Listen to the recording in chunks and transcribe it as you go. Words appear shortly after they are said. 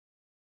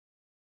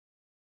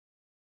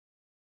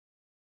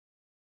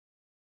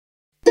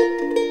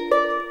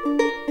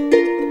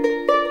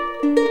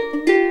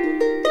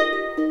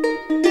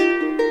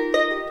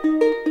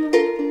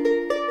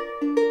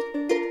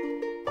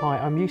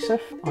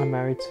Yusuf. I'm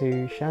married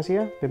to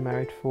Shazia, been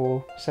married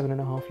for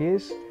 7.5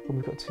 years, and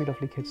we've got 2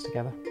 lovely kids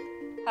together.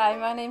 Hi,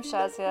 my name's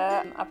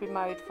Shazia. I've been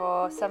married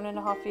for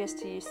 7.5 years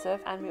to Yusuf,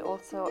 and we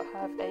also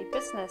have a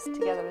business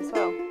together as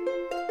well.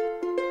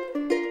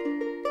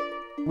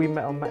 We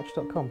met on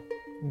Match.com.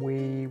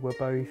 We were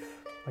both,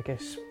 I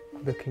guess,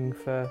 looking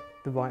for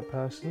the right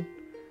person,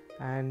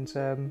 and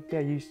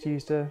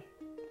used a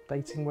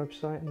dating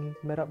website and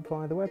met up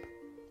via the web.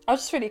 I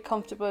was just really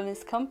comfortable in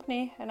his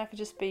company, and I could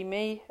just be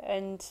me,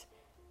 and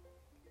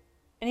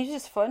he was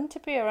just fun to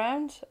be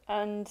around,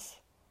 and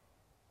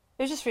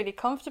it was just really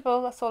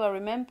comfortable. That's all I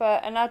remember,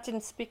 and I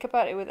didn't speak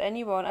about it with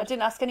anyone. I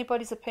didn't ask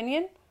anybody's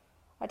opinion.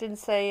 I didn't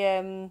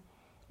say,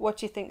 what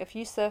do you think of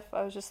Yusuf?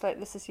 I was just like,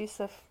 this is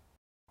Yusuf.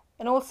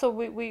 And also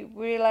we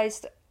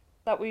realised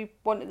that we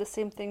wanted the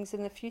same things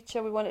in the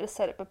future. We wanted to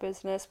set up a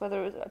business, I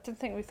didn't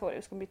think we thought it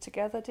was going to be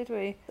together, did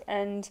we?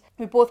 And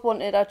we both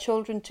wanted our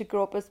children to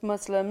grow up as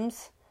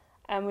Muslims,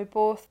 and we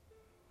both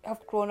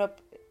have grown up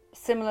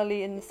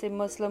similarly in the same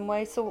Muslim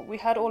way. So we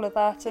had all of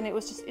that, and it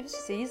was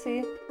just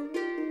easy.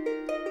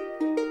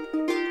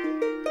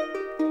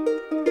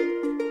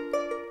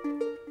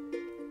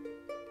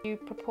 You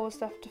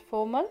proposed after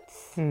 4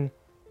 months.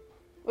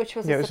 Which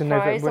was a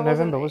surprise. It was in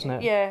November, wasn't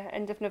it? Yeah,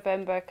 end of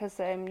November, because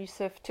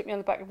Yusuf took me on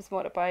the back of his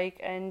motorbike,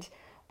 and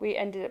we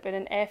ended up in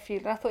an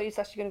airfield. And I thought he was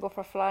actually going to go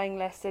for a flying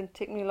lesson.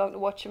 Take me along to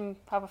watch him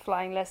have a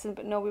flying lesson,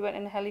 but no, we went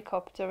in a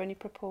helicopter and he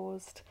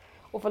proposed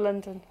over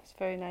London. It was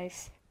very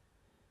nice.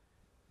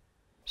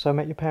 So I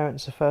met your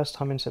parents the first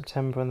time in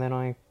September, and then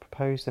I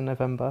proposed in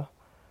November.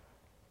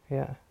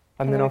 Yeah,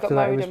 and then after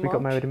that we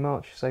got married in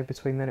March. So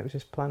between then it was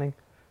just planning.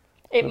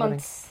 8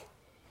 months.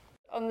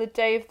 On the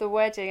day of the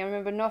wedding, I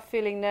remember not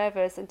feeling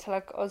nervous until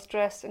I was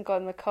dressed and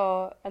got in the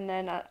car, and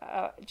then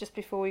just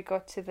before we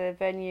got to the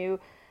venue,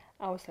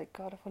 I was like,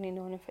 God, I've only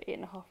known him for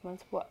 8.5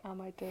 months, what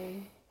am I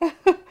doing?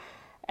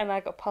 And I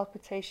got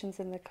palpitations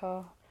in the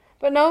car.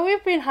 But no,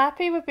 we've been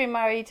happy. We've been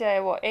married,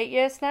 8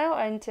 years now,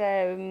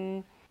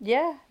 and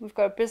yeah, we've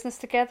got a business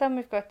together, and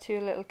we've got 2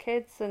 little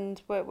kids,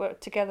 and we're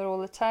together all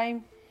the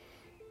time.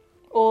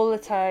 All the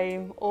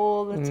time.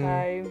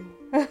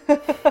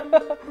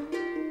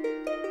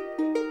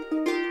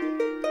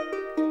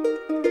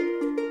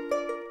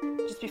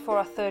 Before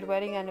our 3rd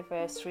wedding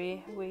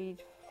anniversary, we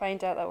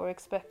find out that we're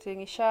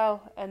expecting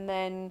Ishal, and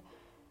then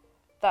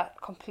that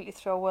completely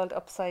threw our world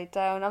upside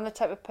down. I'm the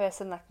type of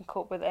person that can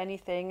cope with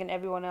anything, and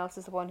everyone else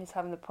is the one who's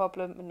having the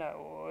problem.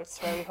 No, it's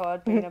very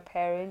hard being a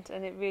parent,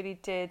 and it really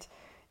did.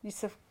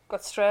 Yusuf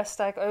got stressed.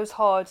 It was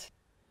hard.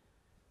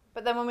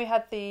 But then when we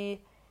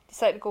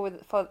decided to go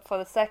with for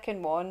the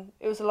second one,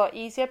 it was a lot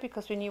easier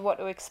because we knew what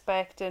to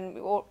expect, and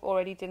we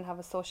already didn't have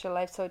a social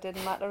life, so it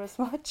didn't matter as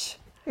much.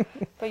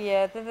 But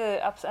yeah,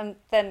 and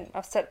then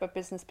I've set up a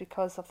business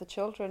because of the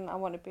children. I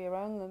want to be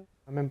around them.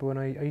 I remember when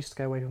I used to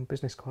go away on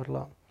business quite a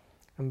lot,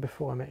 and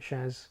before I met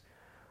Shaz,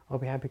 I'd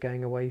be happy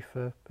going away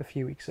for a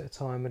few weeks at a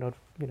time, and I'd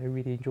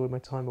really enjoy my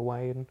time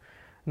away and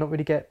not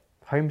really get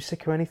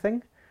homesick or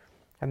anything.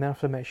 And then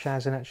after I met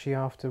Shaz, and actually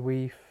after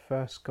we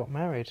first got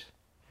married,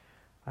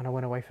 and I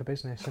went away for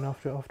business, and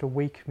after a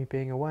week of me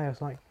being away, I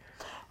was like,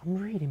 I'm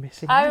really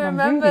missing him. I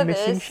remember I'm really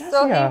this. Shazia.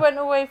 So he went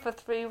away for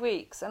 3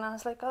 weeks, and I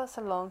was like, oh, that's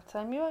a long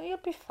time. You'll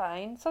be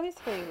fine. It's only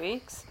 3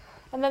 weeks.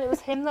 And then it was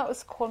him that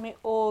was calling me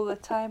all the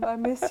time, I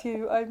miss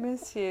you. And I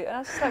was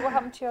just like, what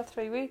happened to your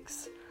 3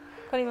 weeks?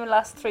 Couldn't even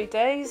last 3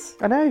 days.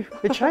 I know,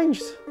 it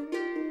changed.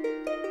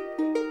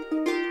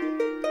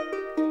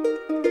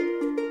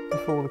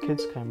 Before the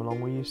kids came along,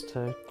 we used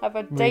to have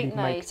a date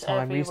night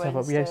every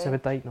Wednesday. We used to have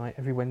a date night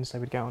every Wednesday.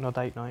 We'd go out on our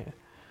date night,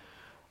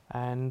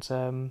 and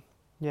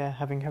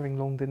having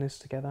long dinners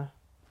together.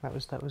 That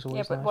was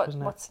always nice,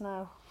 wasn't it? What's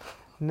now?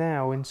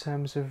 Now, in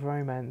terms of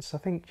romance, I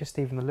think just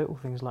even the little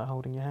things like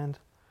holding your hand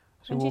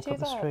as we walk up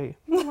the street.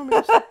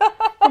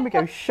 When we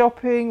go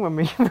shopping, when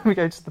we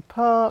go to the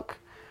park,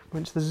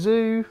 went to the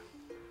zoo.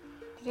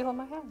 Did you hold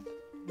my hand?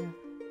 Yeah.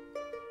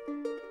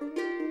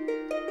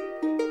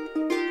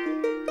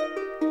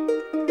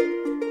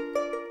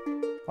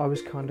 I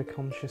was kind of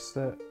conscious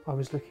that I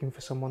was looking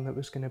for someone that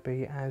was going to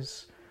be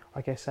as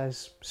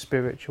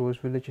spiritual,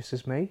 as religious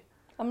as me.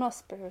 I'm not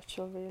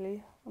spiritual,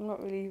 really. I'm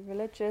not really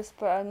religious,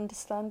 but I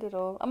understand it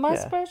all. Am I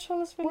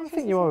spiritual as religious? Well, I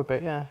think you are a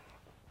bit, yeah.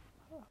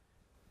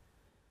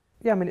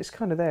 Yeah, I mean, it's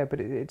kind of there, but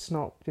it's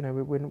not,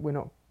 we're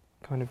not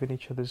kind of in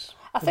each other's...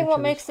 I think what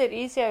makes it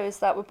easier is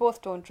that we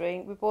both don't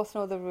drink, we both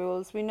know the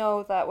rules, we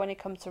know that when it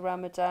comes to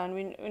Ramadan,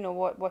 we know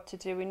what to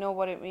do, we know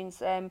what it means,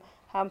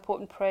 how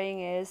important praying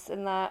is,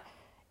 and that,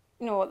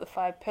 what the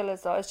 5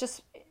 pillars are. It's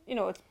just,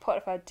 it's part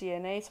of our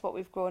DNA, it's what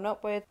we've grown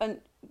up with, and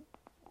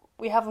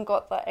we haven't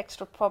got that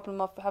extra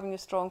problem of having a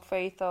strong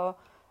faith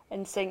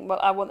and saying, well,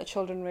 I want the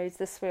children raised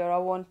this way, or I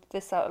want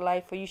this out of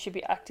life, or you should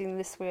be acting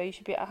this way, or you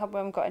should be... I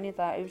haven't got any of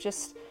that. It was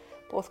just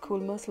both cool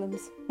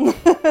Muslims. We've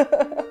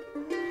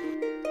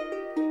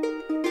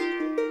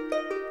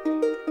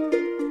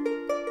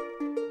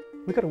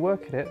got to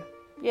work at it.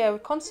 Yeah, we're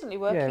constantly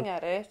working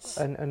at it.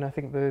 And I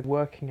think the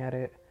working at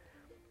it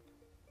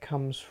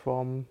comes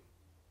from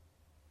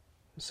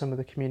some of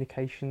the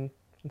communication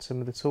and some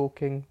of the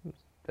talking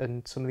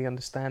and some of the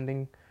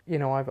understanding. You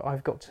know,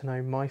 I've got to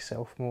know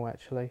myself more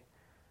actually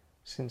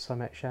since I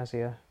met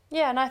Shazia.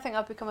 Yeah, and I think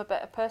I've become a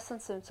better person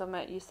since I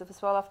met Yusuf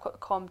as well. I've got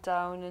calmed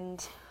down,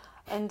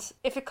 and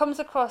if it comes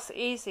across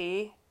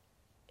easy,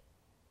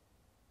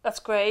 that's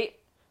great,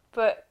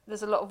 but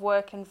there's a lot of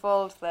work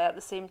involved there at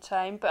the same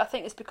time. But I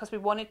think it's because we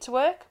want it to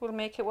work, we'll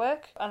make it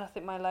work, and I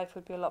think my life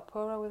would be a lot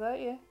poorer without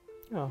you.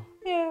 Oh,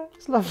 yeah,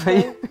 it's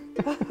lovely.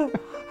 Okay,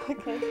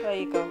 okay, there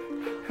you go.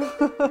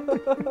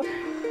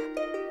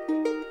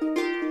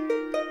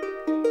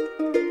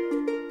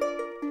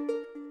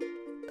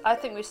 I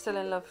think we're still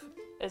in love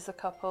as a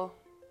couple.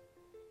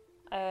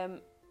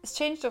 It's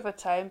changed over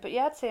time, but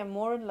yeah, I'd say I'm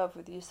more in love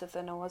with Yusuf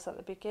than I was at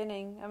the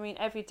beginning. I mean,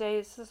 every day,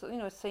 it's just,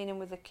 seeing him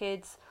with the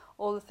kids,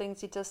 all the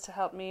things he does to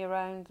help me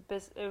around,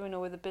 with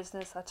the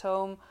business at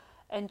home,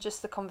 and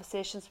just the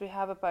conversations we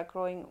have about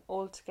growing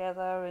old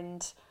together,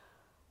 and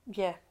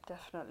yeah,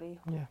 definitely.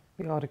 Yeah,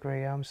 I'd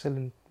agree. I'm still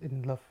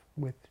in love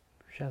with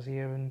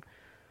Shazia, and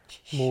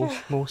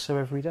more so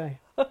every day.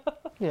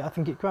 Yeah, I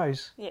think it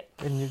grows. Yeah.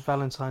 In your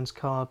Valentine's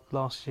card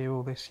last year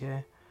or this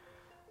year,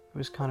 it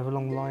was kind of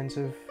along the lines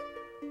of,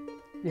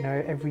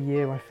 every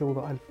year I feel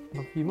that I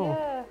love you more.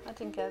 Yeah, I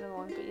didn't get them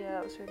on, but yeah,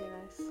 that was really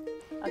nice.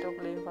 I don't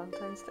believe in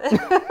Valentine's Day.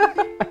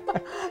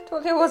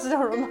 Totally wasn't a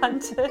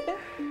romantic.